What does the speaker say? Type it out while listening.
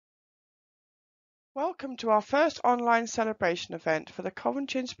Welcome to our first online celebration event for the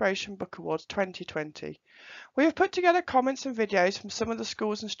Coventry Inspiration Book Awards 2020. We have put together comments and videos from some of the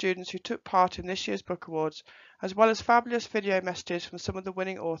schools and students who took part in this year's Book Awards, as well as fabulous video messages from some of the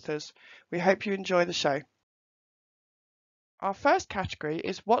winning authors. We hope you enjoy the show. Our first category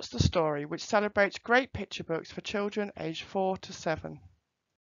is What's the Story, which celebrates great picture books for children aged 4 to 7.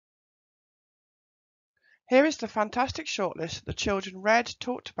 Here is the fantastic shortlist that the children read,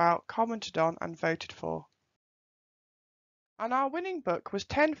 talked about, commented on and voted for. And our winning book was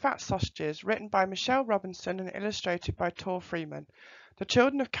 10 Fat Sausages, written by Michelle Robinson and illustrated by Tor Freeman. The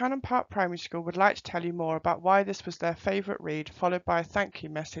children of Cannon Park Primary School would like to tell you more about why this was their favourite read, followed by a thank you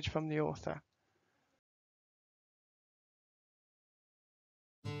message from the author.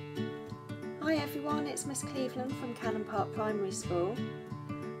 Hi everyone, it's Miss Cleveland from Cannon Park Primary School.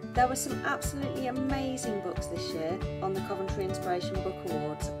 There were some absolutely amazing books this year on the Coventry Inspiration Book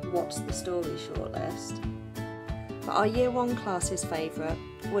Awards What's the Story shortlist. But our Year 1 class's favourite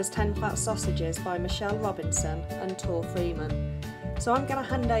was 10 Fat Sausages by Michelle Robinson and Tor Freeman. So I'm going to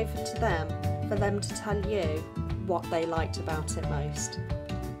hand over to them for them to tell you what they liked about it most.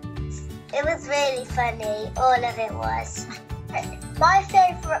 It was really funny, all of it was. My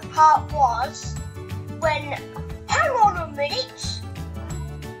favourite part was when, hang on a minute.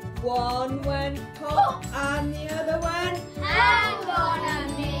 One went pop and the other went Hang on a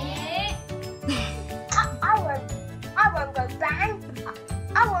minute. I won't go bang.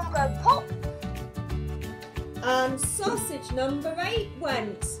 I won't go pop. and sausage number 8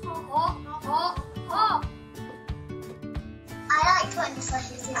 went Hop, hop, hop. I liked when the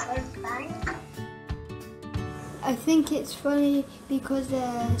sausages went bang. I think it's funny because the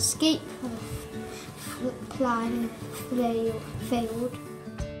escape plan failed.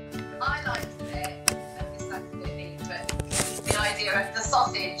 I liked it, this sounds a bit mean, but the idea of the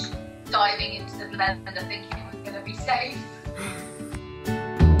sausage diving into the blender thinking it was going to be safe.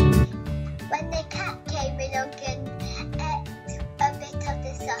 When the cat came along and ate a bit of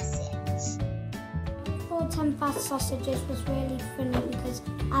the sausage. I thought 10 Fat Sausages was really funny because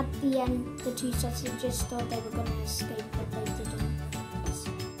at the end the two sausages thought they were going to escape but they didn't.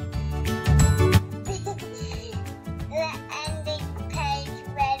 The ending page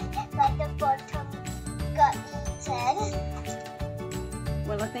when the bottom got eaten.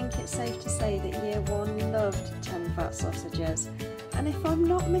 Well, I think it's safe to say that Year 1 loved 10 Fat Sausages. And if I'm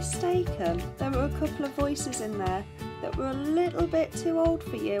not mistaken, there were a couple of voices in there that were a little bit too old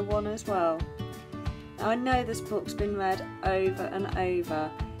for Year 1 as well. Now, I know this book's been read over and over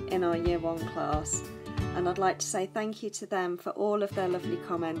in our Year 1 class, and I'd like to say thank you to them for all of their lovely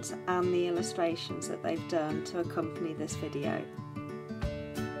comments and the illustrations that they've done to accompany this video.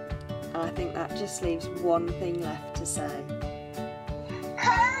 And I think that just leaves one thing left to say.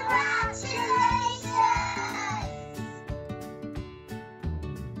 Congratulations!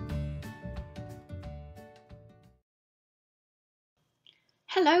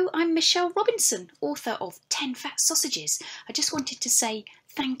 Hello, I'm Michelle Robinson, author of 10 Fat Sausages. I just wanted to say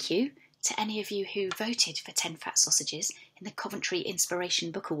thank you to any of you who voted for 10 Fat Sausages in the Coventry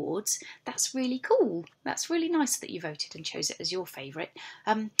Inspiration Book Awards. That's really cool. That's really nice that you voted and chose it as your favourite.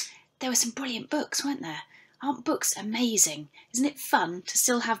 There were some brilliant books, weren't there? Aren't books amazing? Isn't it fun to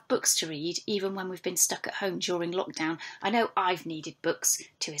still have books to read even when we've been stuck at home during lockdown? I know I've needed books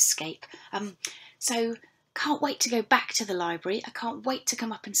to escape. So can't wait to go back to the library. I can't wait to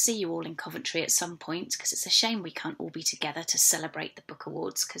come up and see you all in Coventry at some point because it's a shame we can't all be together to celebrate the Book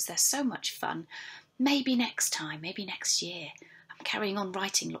Awards because they're so much fun. Maybe next time, maybe next year. I'm carrying on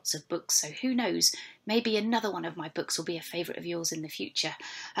writing lots of books, so who knows, maybe another one of my books will be a favourite of yours in the future.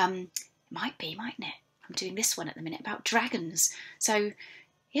 Might be, mightn't it? I'm doing this one at the minute about dragons. So,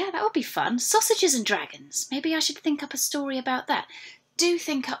 yeah, that would be fun. Sausages and dragons. Maybe I should think up a story about that. Do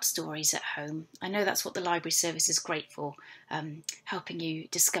think up stories at home. I know that's what the library service is great for, helping you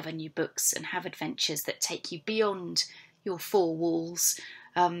discover new books and have adventures that take you beyond your four walls.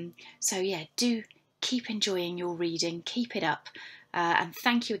 So, yeah, do keep enjoying your reading. Keep it up. And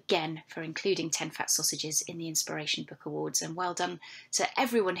thank you again for including 10 Fat Sausages in the Inspiration Book Awards, and well done to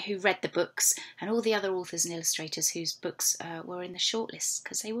everyone who read the books and all the other authors and illustrators whose books were in the shortlist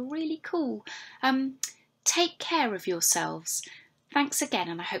because they were really cool. Take care of yourselves. Thanks again,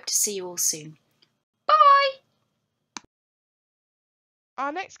 and I hope to see you all soon. Bye!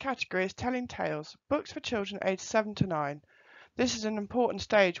 Our next category is Telling Tales, books for children aged 7 to 9. This is an important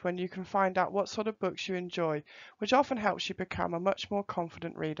stage when you can find out what sort of books you enjoy, which often helps you become a much more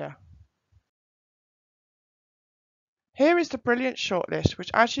confident reader. Here is the brilliant shortlist,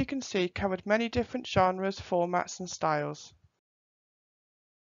 which as you can see covered many different genres, formats and styles.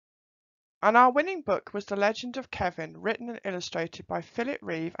 And our winning book was The Legend of Kevin, written and illustrated by Philip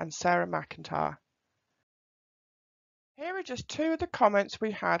Reeve and Sarah McIntyre. Here are just two of the comments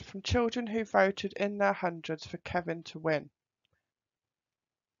we had from children who voted in their hundreds for Kevin to win.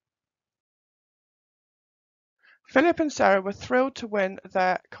 Philip and Sarah were thrilled to win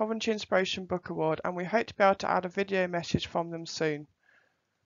their Coventry Inspiration Book Award, and we hope to be able to add a video message from them soon.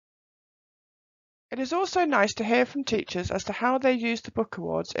 It is also nice to hear from teachers as to how they use the Book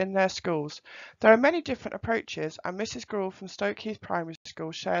Awards in their schools. There are many different approaches, and Mrs. Gruhl from Stoke Heath Primary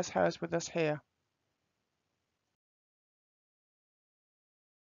School shares hers with us here.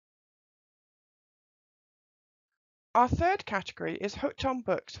 Our third category is Hooked on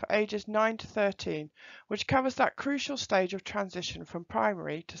Books for ages 9 to 13, which covers that crucial stage of transition from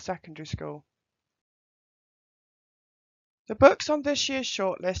primary to secondary school. The books on this year's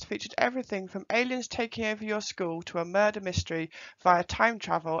shortlist featured everything from aliens taking over your school to a murder mystery via time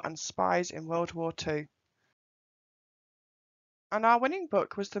travel and spies in World War II. And our winning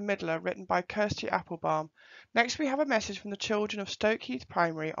book was The Middler, written by Kirsty Applebaum. Next we have a message from the children of Stoke Heath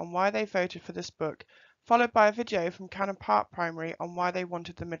Primary on why they voted for this book, followed by a video from Cannon Park Primary on why they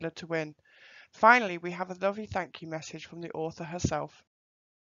wanted The Middler to win. Finally, we have a lovely thank you message from the author herself.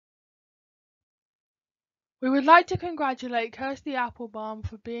 We would like to congratulate Kirsty Applebaum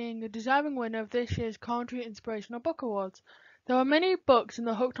for being a deserving winner of this year's Coventry Inspirational Book Awards. There were many books in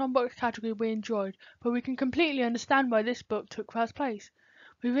the Hooked on Books category we enjoyed, but we can completely understand why this book took first place.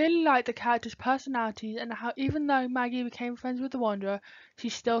 We really liked the characters' personalities and how even though Maggie became friends with the Wanderer, she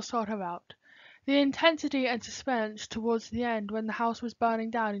still sought her out. The intensity and suspense towards the end when the house was burning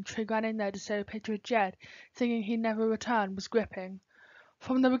down and Trig ran in there to save a picture of Jed, thinking he'd never return, was gripping.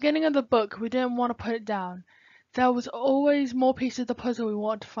 From the beginning of the book, we didn't want to put it down. There was always more pieces of the puzzle we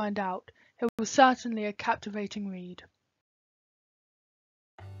wanted to find out. It was certainly a captivating read.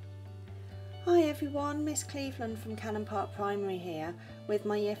 Hi everyone, Miss Cleveland from Cannon Park Primary here with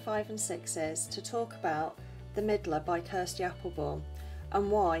my Year 5 and 6s to talk about The Middler by Kirsty Applebaum and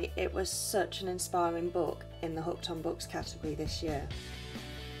why it was such an inspiring book in the Hooked on Books category this year.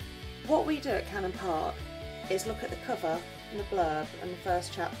 What we do at Cannon Park is look at the cover and the blurb and the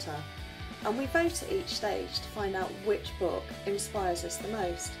first chapter, and we vote at each stage to find out which book inspires us the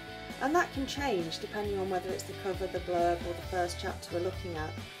most, and that can change depending on whether it's the cover, the blurb or the first chapter we're looking at.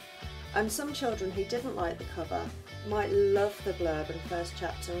 And some children who didn't like the cover might love the blurb and first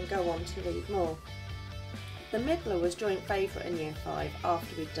chapter and go on to read more. The Middler was joint favourite in Year 5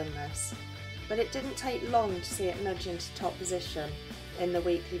 after we'd done this, but it didn't take long to see it nudge into top position in the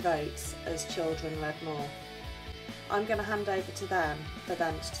weekly votes as children read more. I'm going to hand over to them for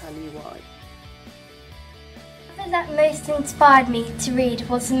them to tell you why. The thing that most inspired me to read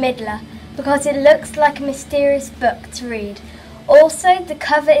was The Middler, because it looks like a mysterious book to read. Also, the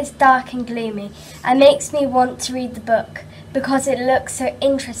cover is dark and gloomy and makes me want to read the book because it looks so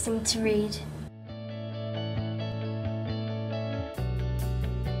interesting to read.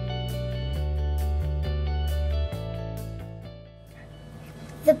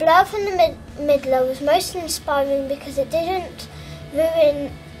 The blurb from The Middler was most inspiring because it didn't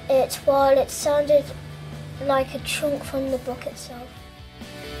ruin it while it sounded like a chunk from the book itself.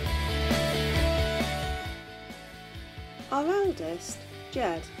 Our eldest,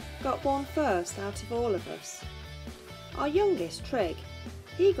 Jed, got born first out of all of us. Our youngest, Trig,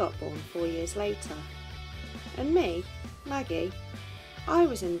 he got born 4 years later. And me, Maggie, I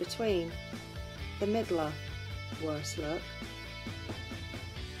was in between. The Middler, worse luck.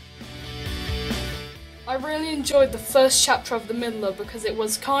 I really enjoyed the first chapter of The Middler because it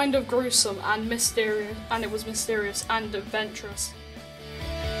was kind of gruesome and mysterious, and it was mysterious and adventurous.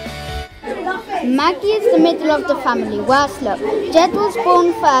 Maggie is the middle of the family, worse luck. Jed was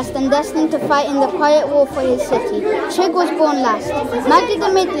born first and destined to fight in the quiet war for his city. Trig was born last. Maggie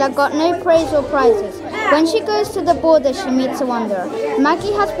the middler got no praise or prizes. When she goes to the border, she meets a wanderer.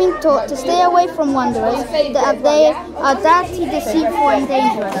 Maggie has been taught to stay away from wanderers, that they are dirty, deceitful and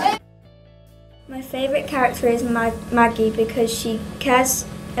dangerous. My favourite character is Maggie because she cares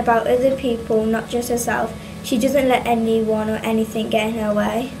about other people, not just herself. She doesn't let anyone or anything get in her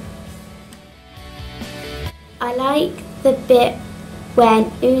way. I like the bit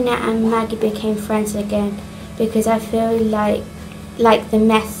when Una and Maggie became friends again because I feel like the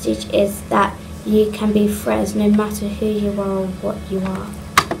message is that you can be friends no matter who you are or what you are.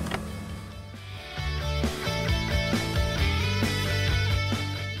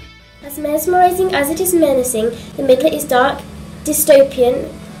 As mesmerising as it is menacing, The Middler is dark, dystopian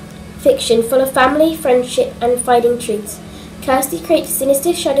fiction full of family, friendship and finding truths. Kirsty creates a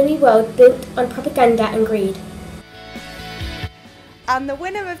sinister, shadowy world built on propaganda and greed. And the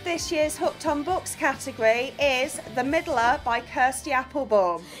winner of this year's Hooked on Books category is The Middler by Kirsty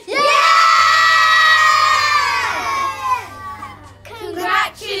Applebaum. Yeah!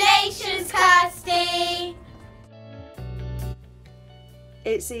 Congratulations, Kirsty!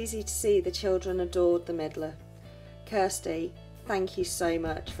 It's easy to see the children adored The Middler. Kirsty, thank you so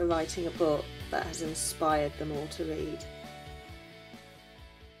much for writing a book that has inspired them all to read.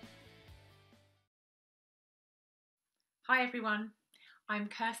 Hi everyone, I'm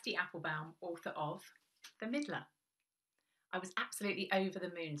Kirsty Applebaum, author of The Middler. I was absolutely over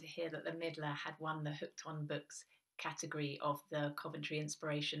the moon to hear that The Middler had won the Hooked on Books category of the Coventry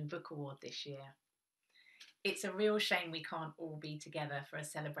Inspiration Book Award this year. It's a real shame we can't all be together for a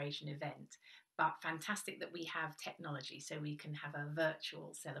celebration event, but fantastic that we have technology so we can have a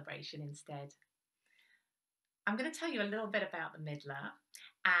virtual celebration instead. I'm going to tell you a little bit about The Middler,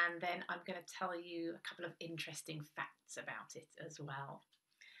 and then I'm going to tell you a couple of interesting facts about it as well.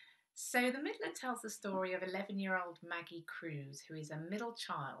 So The Middler tells the story of 11-year-old Maggie Cruz, who is a middle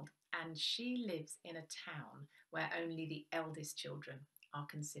child, and she lives in a town where only the eldest children are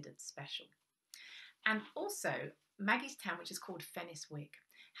considered special. And also, Maggie's town, which is called Fenniswick,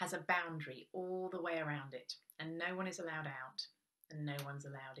 has a boundary all the way around it, and no one is allowed out and no one's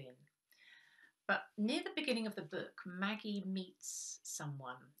allowed in. But near the beginning of the book, Maggie meets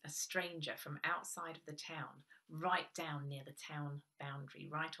someone, a stranger from outside of the town, right down near the town boundary,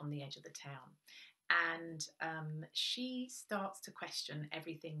 right on the edge of the town. And she starts to question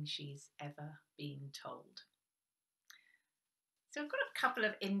everything she's ever been told. So I've got a couple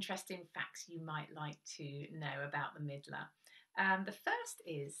of interesting facts you might like to know about The Middler. The first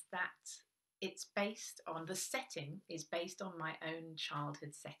is that the setting is based on my own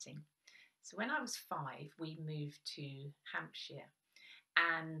childhood setting. So when I was 5, we moved to Hampshire,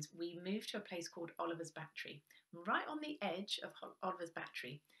 and we moved to a place called Oliver's Battery, right on the edge of Oliver's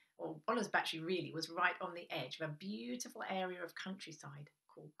Battery. Or Oliver's Battery really was right on the edge of a beautiful area of countryside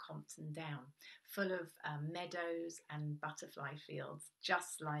called Compton Down, full of meadows and butterfly fields,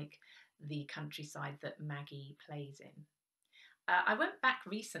 just like the countryside that Maggie plays in. I went back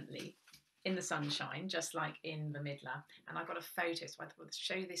recently in the sunshine, just like in The Middler, and I got a photo, so I thought I'd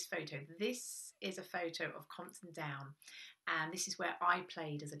show you this photo. This is a photo of Compton Down, and this is where I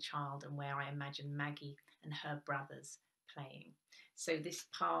played as a child and where I imagine Maggie and her brothers playing. So this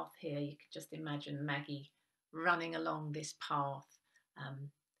path here, you could just imagine Maggie running along this path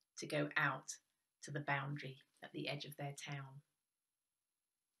to go out to the boundary at the edge of their town.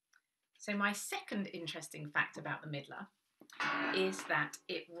 So my second interesting fact about The Middler is that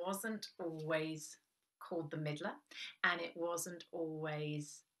it wasn't always called The Middler, and it wasn't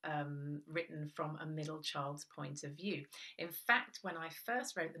always written from a middle child's point of view. In fact, when I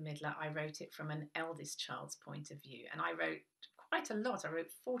first wrote The Middler, I wrote it from an eldest child's point of view, and I wrote quite a lot. I wrote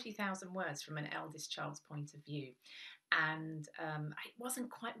 40,000 words from an eldest child's point of view. And it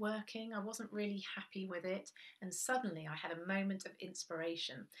wasn't quite working. I wasn't really happy with it. And suddenly I had a moment of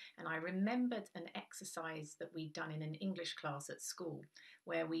inspiration, and I remembered an exercise that we'd done in an English class at school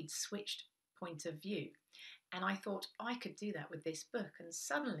where we'd switched point of view. And I thought I could do that with this book. And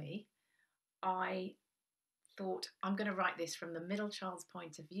suddenly I thought, I'm going to write this from the middle child's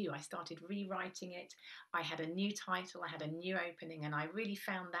point of view. I started rewriting it. I had a new title, I had a new opening, and I really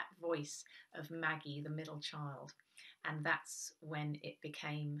found that voice of Maggie, the middle child. And that's when it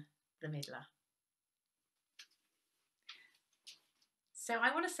became The Middler. So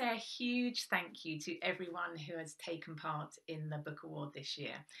I want to say a huge thank you to everyone who has taken part in the book award this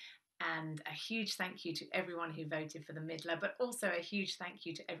year. And a huge thank you to everyone who voted for The Middler, but also a huge thank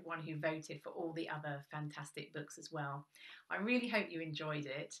you to everyone who voted for all the other fantastic books as well. I really hope you enjoyed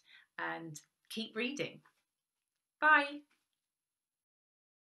it, and keep reading. Bye.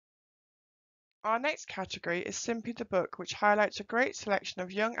 Our next category is Simply the Book, which highlights a great selection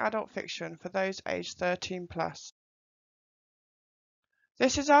of young adult fiction for those aged 13 plus.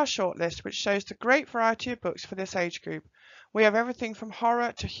 This is our shortlist, which shows the great variety of books for this age group. We have everything from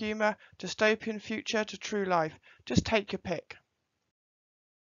horror to humour, dystopian future to true life. Just take your pick.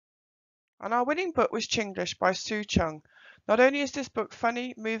 And our winning book was Chinglish by Sue Chung. Not only is this book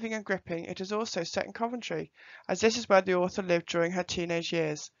funny, moving and gripping, it is also set in Coventry, as this is where the author lived during her teenage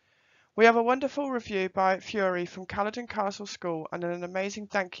years. We have a wonderful review by Fury from Caledon Castle School and an amazing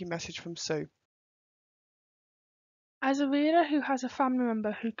thank you message from Sue. As a reader who has a family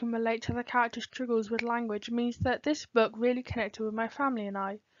member who can relate to the character's struggles with language means that this book really connected with my family and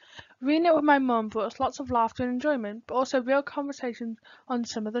I. Reading it with my mum brought us lots of laughter and enjoyment, but also real conversations on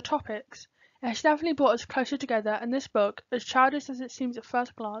some of the topics. It has definitely brought us closer together, and this book, as childish as it seems at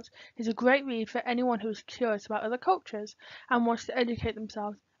first glance, is a great read for anyone who is curious about other cultures and wants to educate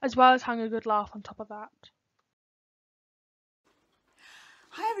themselves, as well as having a good laugh on top of that.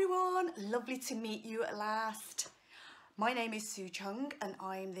 Hi everyone, lovely to meet you at last. My name is Sue Chung and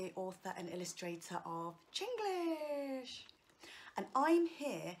I'm the author and illustrator of Chinglish. And I'm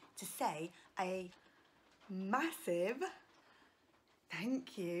here to say a massive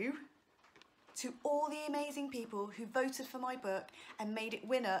thank you to all the amazing people who voted for my book and made it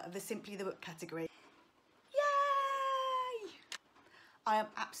winner of the Simply the Book category. Yay! I am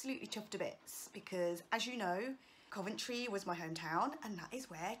absolutely chuffed to bits because, as you know, Coventry was my hometown and that is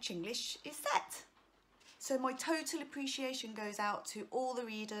where Chinglish is set. So my total appreciation goes out to all the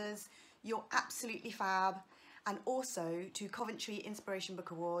readers, you're absolutely fab, and also to Coventry Inspiration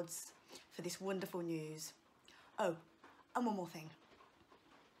Book Awards for this wonderful news. Oh, and one more thing.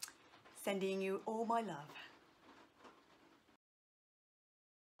 Sending you all my love.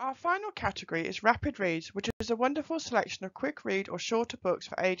 Our final category is Rapid Reads, which is a wonderful selection of quick read or shorter books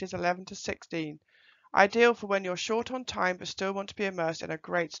for ages 11 to 16, ideal for when you're short on time but still want to be immersed in a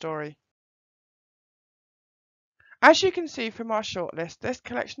great story. As you can see from our shortlist, this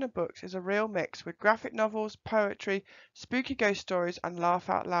collection of books is a real mix with graphic novels, poetry, spooky ghost stories and laugh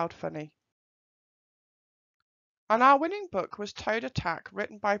out loud funny. And our winning book was Toad Attack,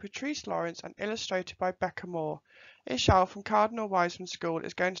 written by Patrice Lawrence and illustrated by Becca Moore. Ishal from Cardinal Wiseman School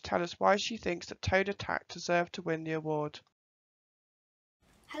is going to tell us why she thinks that Toad Attack deserved to win the award.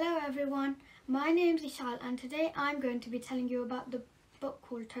 Hello everyone, my name's Ishal and today I'm going to be telling you about the book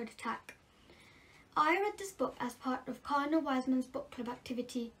called Toad Attack. I read this book as part of Cardinal Wiseman's book club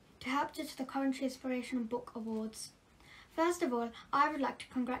activity to help judge the Coventry Inspiration Book Awards. First of all, I would like to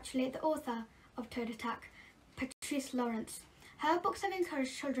congratulate the author of Toad Attack, Patrice Lawrence. Her books have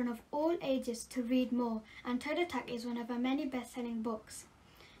encouraged children of all ages to read more, and Toad Attack is one of her many best-selling books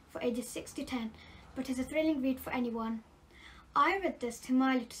for ages 6 to 10, but is a thrilling read for anyone. I read this to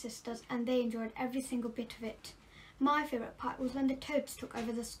my little sisters and they enjoyed every single bit of it. My favourite part was when the toads took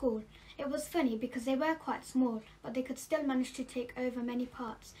over the school. It was funny because they were quite small, but they could still manage to take over many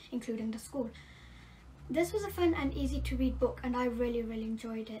parts, including the school. This was a fun and easy to read book and I really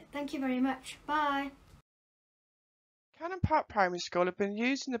enjoyed it. Thank you very much. Bye! Cannon Park Primary School have been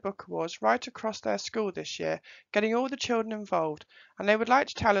using the book awards right across their school this year, getting all the children involved, and they would like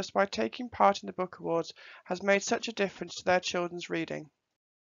to tell us why taking part in the book awards has made such a difference to their children's reading.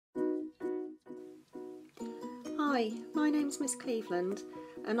 Hi, my name's Miss Cleveland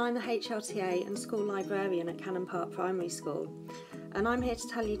and I'm the HLTA and school librarian at Cannon Park Primary School, and I'm here to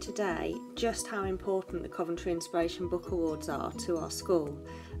tell you today just how important the Coventry Inspiration Book Awards are to our school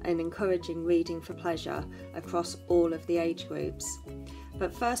in encouraging reading for pleasure across all of the age groups.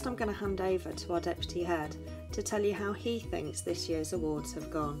 But first I'm going to hand over to our Deputy Head to tell you how he thinks this year's awards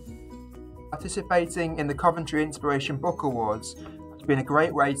have gone. Participating in the Coventry Inspiration Book Awards has been a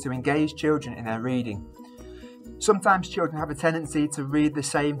great way to engage children in their reading. Sometimes children have a tendency to read the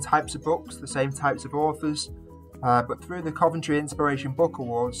same types of books, the same types of authors, but through the Coventry Inspiration Book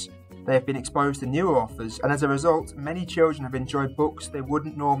Awards they have been exposed to new authors, and as a result many children have enjoyed books they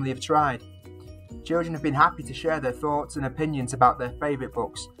wouldn't normally have tried. Children have been happy to share their thoughts and opinions about their favourite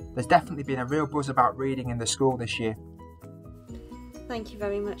books. There's definitely been a real buzz about reading in the school this year. Thank you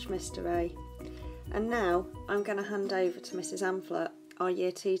very much, Mr. A. And now I'm going to hand over to Mrs. Amphlett, our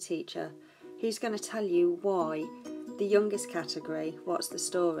Year 2 teacher, who's going to tell you why the youngest category, What's the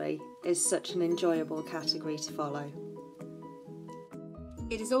Story, is such an enjoyable category to follow.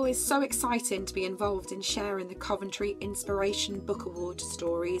 It is always so exciting to be involved in sharing the Coventry Inspiration Book Award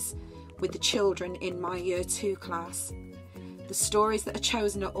stories with the children in my Year 2 class. The stories that are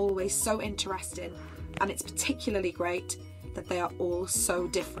chosen are always so interesting, and it's particularly great that they are all so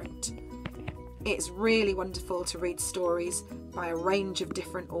different. It's really wonderful to read stories by a range of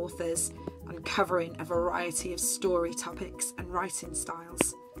different authors and covering a variety of story topics and writing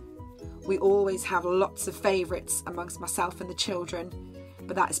styles. We always have lots of favourites amongst myself and the children,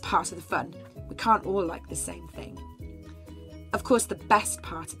 but that is part of the fun. We can't all like the same thing. Of course, the best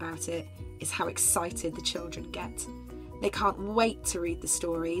part about it is how excited the children get. They can't wait to read the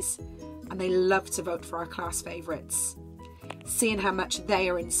stories, and they love to vote for our class favourites. Seeing how much they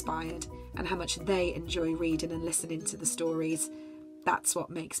are inspired and how much they enjoy reading and listening to the stories, that's what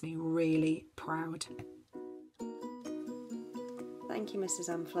makes me really proud. Thank you, Mrs.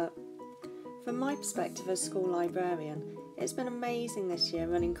 Amphlett. From my perspective as school librarian, it's been amazing this year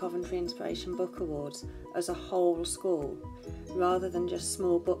running Coventry Inspiration Book Awards as a whole school, rather than just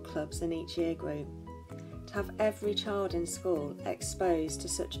small book clubs in each year group. To have every child in school exposed to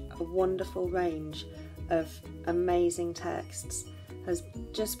such a wonderful range of amazing texts has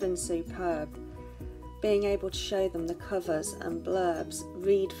just been superb. Being able to show them the covers and blurbs,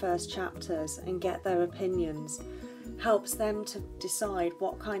 read first chapters and get their opinions helps them to decide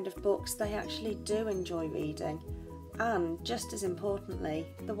what kind of books they actually do enjoy reading, and just as importantly,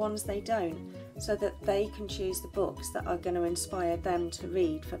 the ones they don't, so that they can choose the books that are going to inspire them to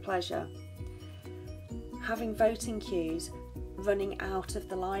read for pleasure. Having voting queues running out of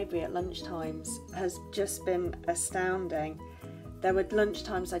the library at lunchtimes has just been astounding. There were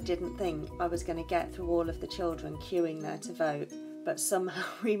lunchtimes I didn't think I was going to get through all of the children queuing there to vote, but somehow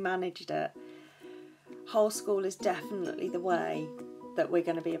we managed it. Whole school is definitely the way that we're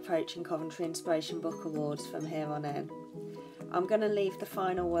going to be approaching Coventry Inspiration Book Awards from here on in. I'm going to leave the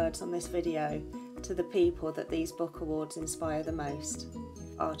final words on this video to the people that these book awards inspire the most,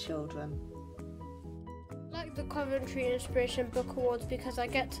 our children. I like the Coventry Inspiration Book Awards because I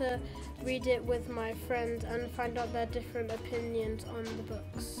get to read it with my friends and find out their different opinions on the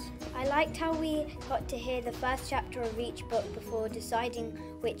books. I liked how we got to hear the first chapter of each book before deciding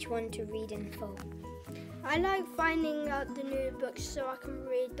which one to read in full. I like finding out the new books so I can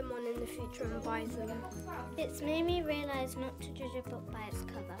read them on in the future and buy them. It's made me realise not to judge a book by its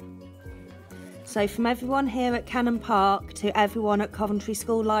cover. So from everyone here at Cannon Park to everyone at Coventry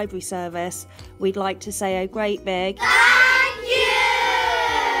School Library Service, we'd like to say a great big Thank you!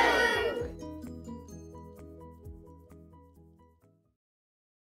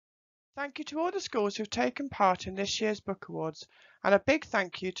 Thank you to all the schools who've taken part in this year's Book Awards, and a big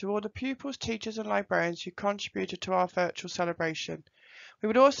thank you to all the pupils, teachers and librarians who contributed to our virtual celebration. We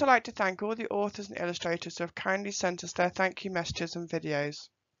would also like to thank all the authors and illustrators who have kindly sent us their thank you messages and videos.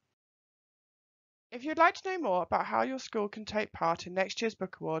 If you'd like to know more about how your school can take part in next year's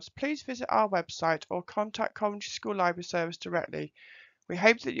Book Awards, please visit our website or contact Coventry School Library Service directly. We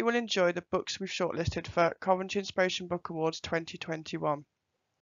hope that you will enjoy the books we've shortlisted for Coventry Inspiration Book Awards 2021.